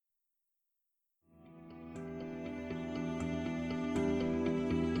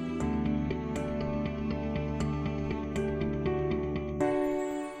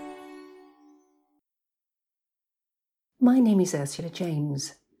My name is Ursula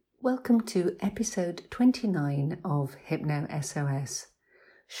James. Welcome to episode 29 of Hypno SOS,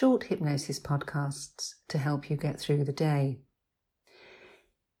 short hypnosis podcasts to help you get through the day.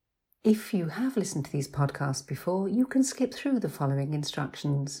 If you have listened to these podcasts before, you can skip through the following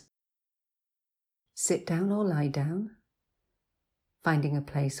instructions. Sit down or lie down, finding a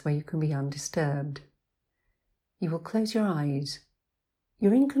place where you can be undisturbed. You will close your eyes.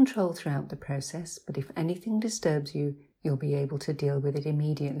 You're in control throughout the process, but if anything disturbs you, you'll be able to deal with it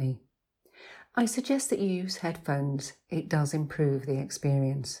immediately. I suggest that you use headphones. It does improve the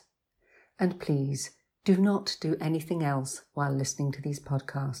experience. And please, do not do anything else while listening to these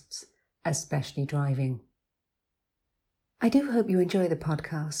podcasts, especially driving. I do hope you enjoy the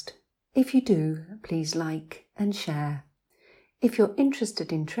podcast. If you do, please like and share. If you're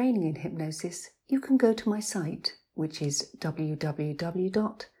interested in training in hypnosis, you can go to my site, which is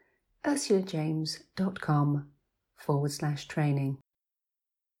www.ursulajames.com/training.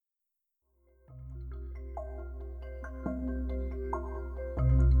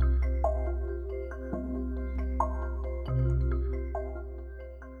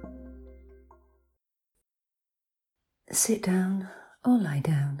 Sit down or lie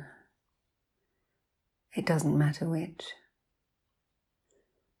down. It doesn't matter which.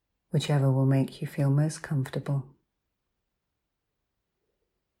 Whichever will make you feel most comfortable.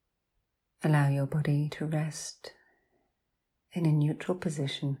 Allow your body to rest in a neutral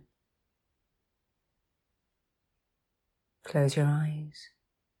position. Close your eyes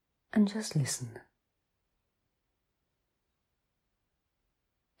and just listen.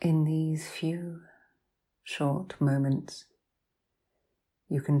 In these few short moments,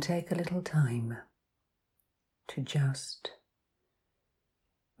 you can take a little time to just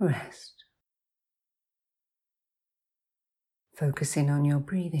rest. Focus in on your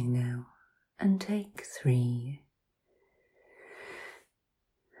breathing now and take 3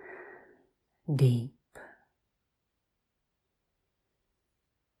 deep,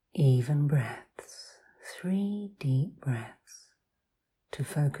 even breaths. 3 deep breaths to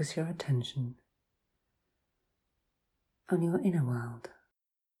focus your attention on your inner world.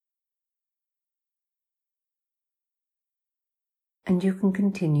 And you can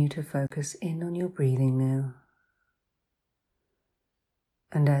continue to focus in on your breathing now.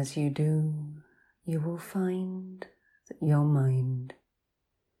 And as you do, you will find that your mind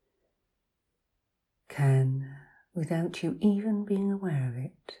can, without you even being aware of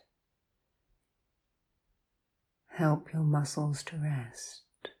it, help your muscles to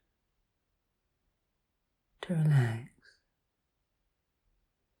rest, to relax,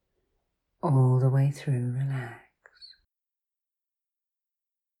 all the way through relax.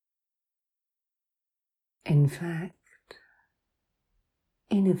 In fact,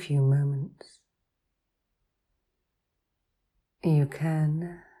 in a few moments, you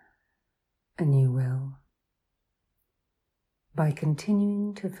can, and you will, by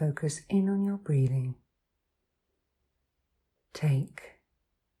continuing to focus in on your breathing, take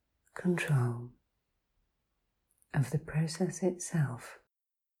control of the process itself.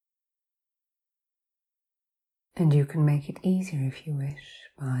 And you can make it easier if you wish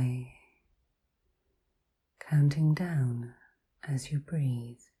by counting down as you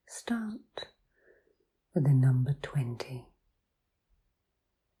breathe. Start with the number 20.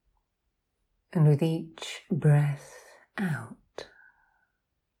 And with each breath out,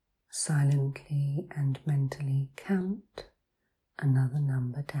 silently and mentally count another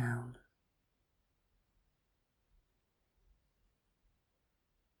number down.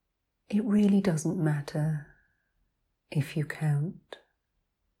 It really doesn't matter if you count.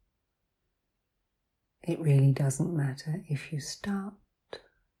 It really doesn't matter if you start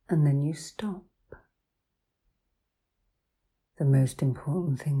and then you stop. The most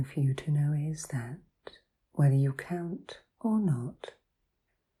important thing for you to know is that whether you count or not,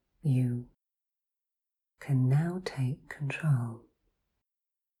 you can now take control.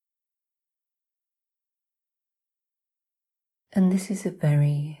 And this is a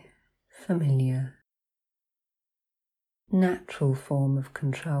very familiar, natural form of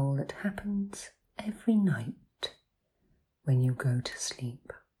control that happens every night when you go to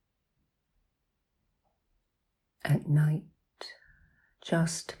sleep. At night,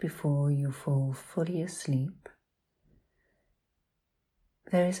 just before you fall fully asleep,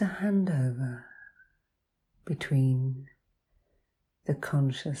 there is a handover between the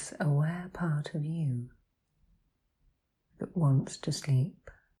conscious, aware part of you that wants to sleep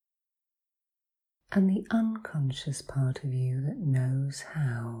and the unconscious part of you that knows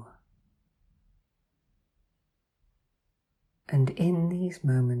how. And in these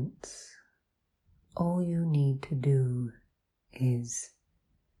moments, all you need to do is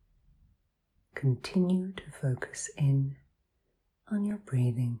continue to focus in on your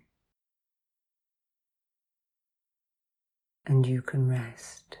breathing, and you can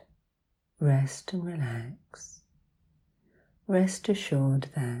rest and relax. Rest assured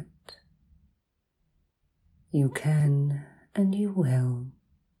that you can and you will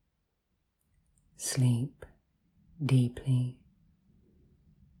sleep deeply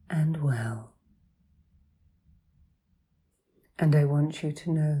and well. And I want you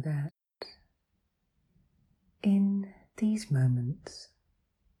to know that in these moments,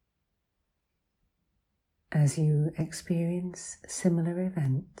 as you experience similar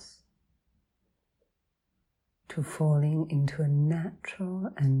events to falling into a natural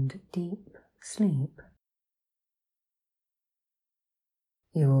and deep sleep,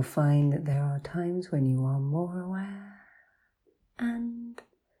 you will find that there are times when you are more aware and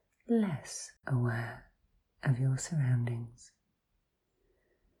less aware of your surroundings.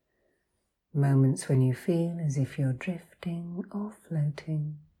 Moments when you feel as if you're drifting or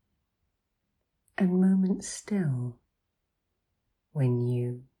floating, and moments still when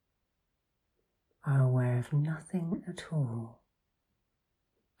you are aware of nothing at all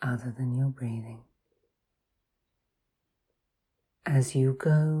other than your breathing. As you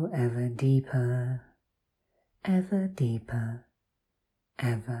go ever deeper, ever deeper,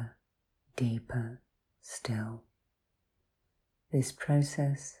 ever deeper still. This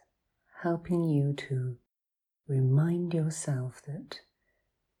process helping you to remind yourself that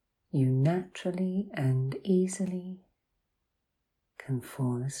you naturally and easily can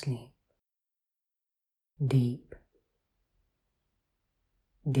fall asleep. Deep,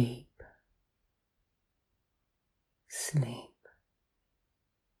 deep sleep.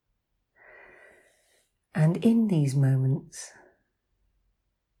 And in these moments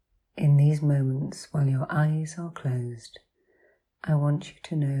while your eyes are closed, I want you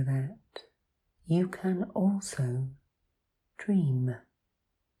to know that you can also dream.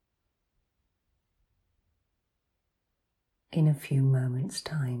 In a few moments'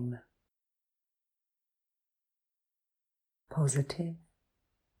 time. Positive,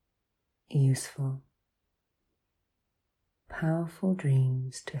 useful, powerful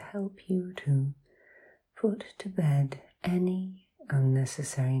dreams to help you to put to bed any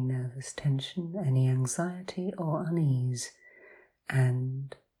unnecessary nervous tension, any anxiety or unease,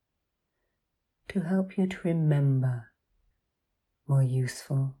 and to help you to remember more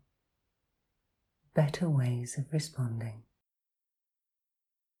useful, better ways of responding.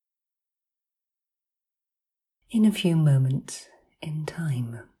 In a few moments in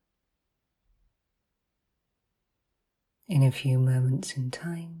time. In a few moments in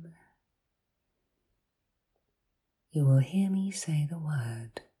time, you will hear me say the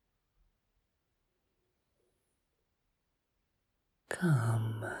word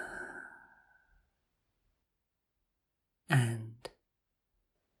calm, and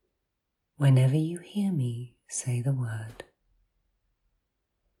whenever you hear me say the word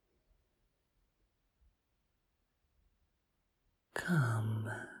calm,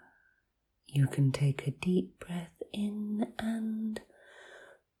 you can take a deep breath in and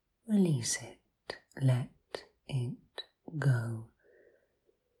release it, let it go,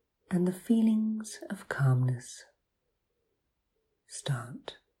 and the feelings of calmness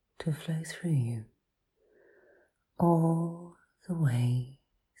start to flow through you, all the way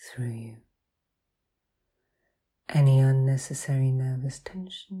through you. Any unnecessary nervous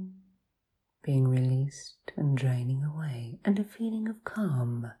tension being released and draining away, and a feeling of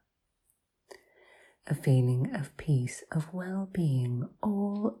calm, a feeling of peace, of well-being,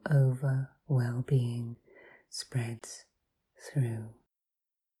 all over well-being spreads through,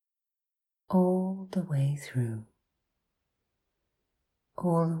 all the way through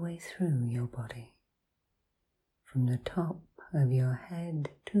your body, from the top of your head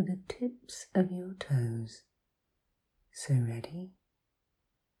to the tips of your toes. So ready?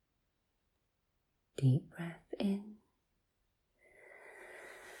 Deep breath in.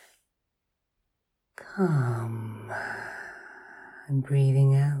 Calm. And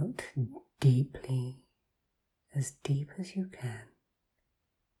breathing out deeply, as deep as you can.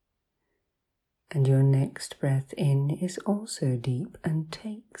 And your next breath in is also deep and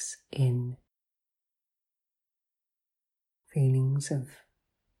takes in feelings of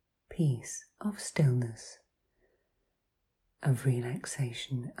peace, of stillness, of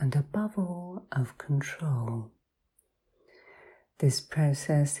relaxation, and above all, of control. This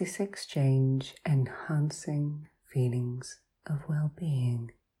process, this exchange, enhancing feelings of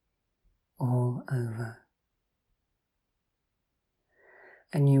well-being all over.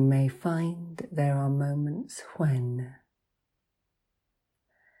 And you may find there are moments when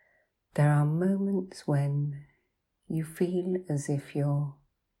you feel as if you're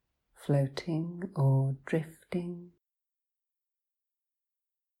floating or drifting,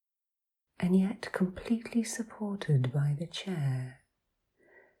 and yet completely supported by the chair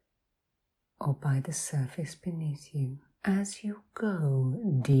or by the surface beneath you as you go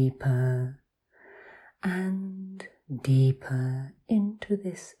deeper and deeper into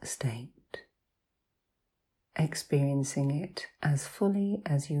this state, experiencing it as fully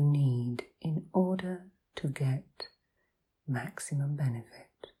as you need in order to get maximum benefit.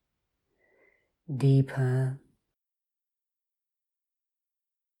 Deeper,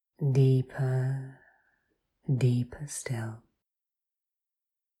 deeper, deeper still.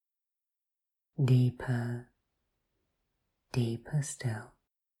 Deeper, deeper still.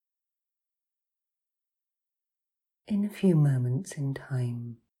 In a few moments in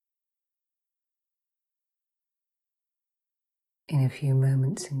time,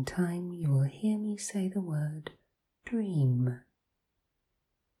 you will hear me say the word dream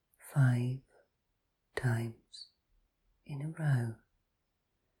 5 times in a row.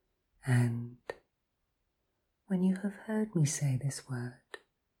 And when you have heard me say this word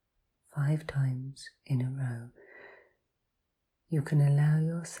 5 times in a row, you can allow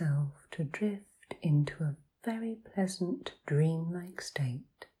yourself to drift into a very pleasant dreamlike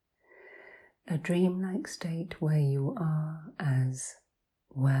state. A dreamlike state where you are as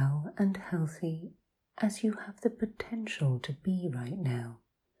well and healthy as you have the potential to be right now.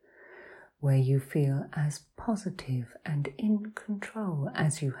 Where you feel as positive and in control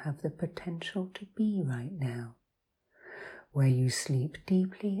as you have the potential to be right now. Where you sleep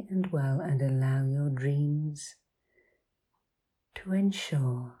deeply and well and allow your dreams to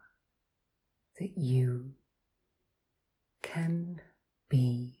ensure that you can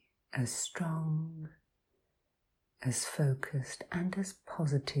be as strong, as focused and as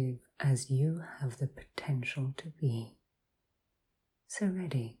positive as you have the potential to be. So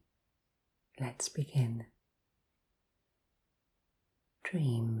ready? Let's begin.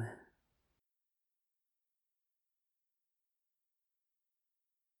 Dream.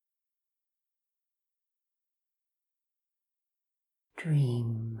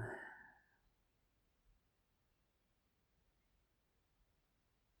 Dream.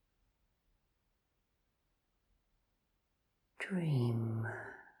 Dream.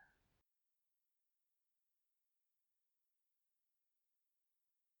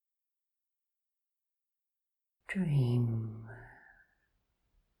 Dream.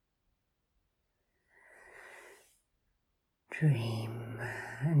 Dream.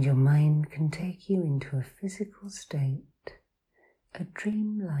 And your mind can take you into a physical state, a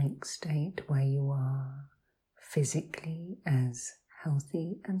dreamlike state where you are physically as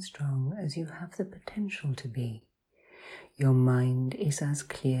healthy and strong as you have the potential to be. Your mind is as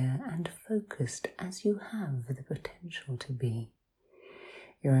clear and focused as you have the potential to be.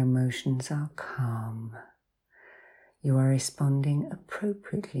 Your emotions are calm. You are responding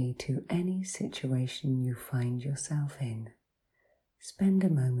appropriately to any situation you find yourself in. Spend a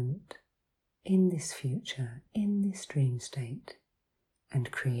moment in this future, in this dream state,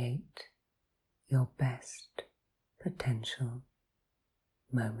 and create your best potential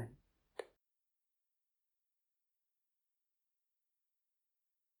moment.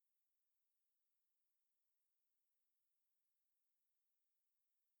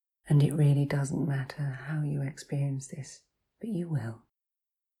 And it really doesn't matter how you experience this, but you will.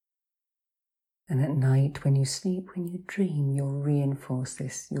 And at night, when you sleep, when you dream, you'll reinforce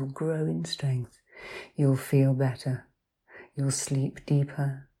this. You'll grow in strength. You'll feel better. You'll sleep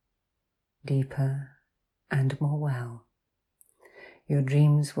deeper, deeper, and more well. Your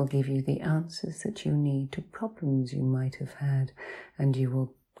dreams will give you the answers that you need to problems you might have had, and you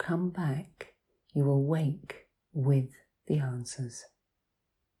will come back. You will wake with the answers.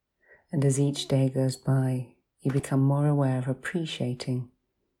 And as each day goes by, you become more aware of appreciating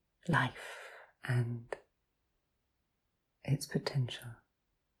life and its potential.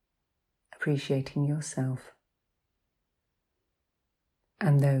 Appreciating yourself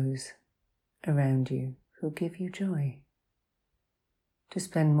and those around you who give you joy. To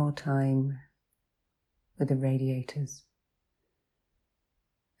spend more time with the radiators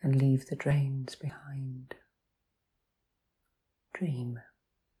and leave the drains behind. Dream.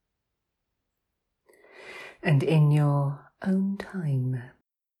 And in your own time,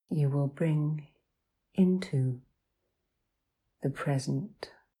 you will bring into the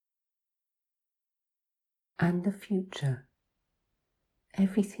present and the future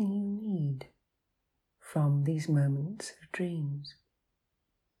everything you need from these moments of dreams.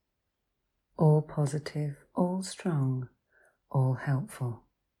 all positive, all strong, all helpful.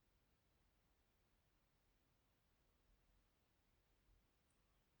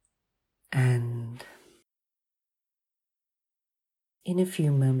 And in a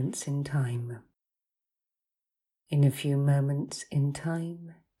few moments in time,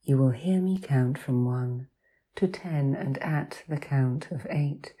 you will hear me count from 1 to 10, and at the count of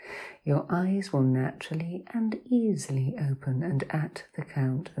 8, your eyes will naturally and easily open, and at the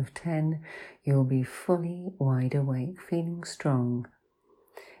count of 10, you'll be fully wide awake, feeling strong,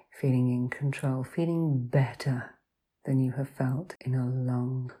 feeling in control, feeling better than you have felt in a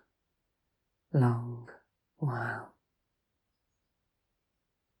long, long while.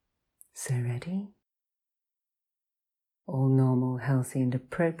 So ready? All normal, healthy and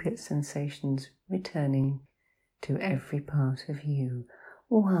appropriate sensations returning to every part of you.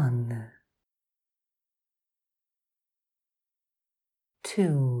 1,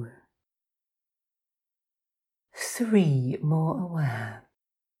 2, 3, more aware.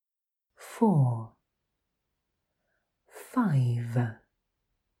 4, 5,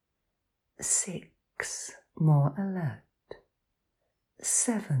 6, more alert.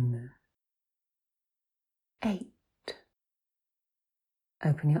 7, 8.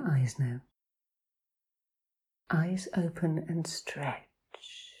 Open your eyes now. Eyes open and stretch.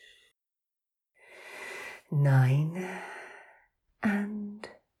 9 and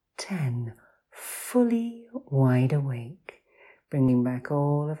 10. Fully wide awake, bringing back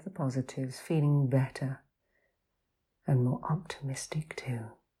all of the positives, feeling better and more optimistic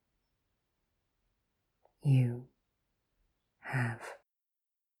too. You have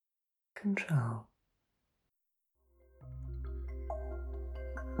control.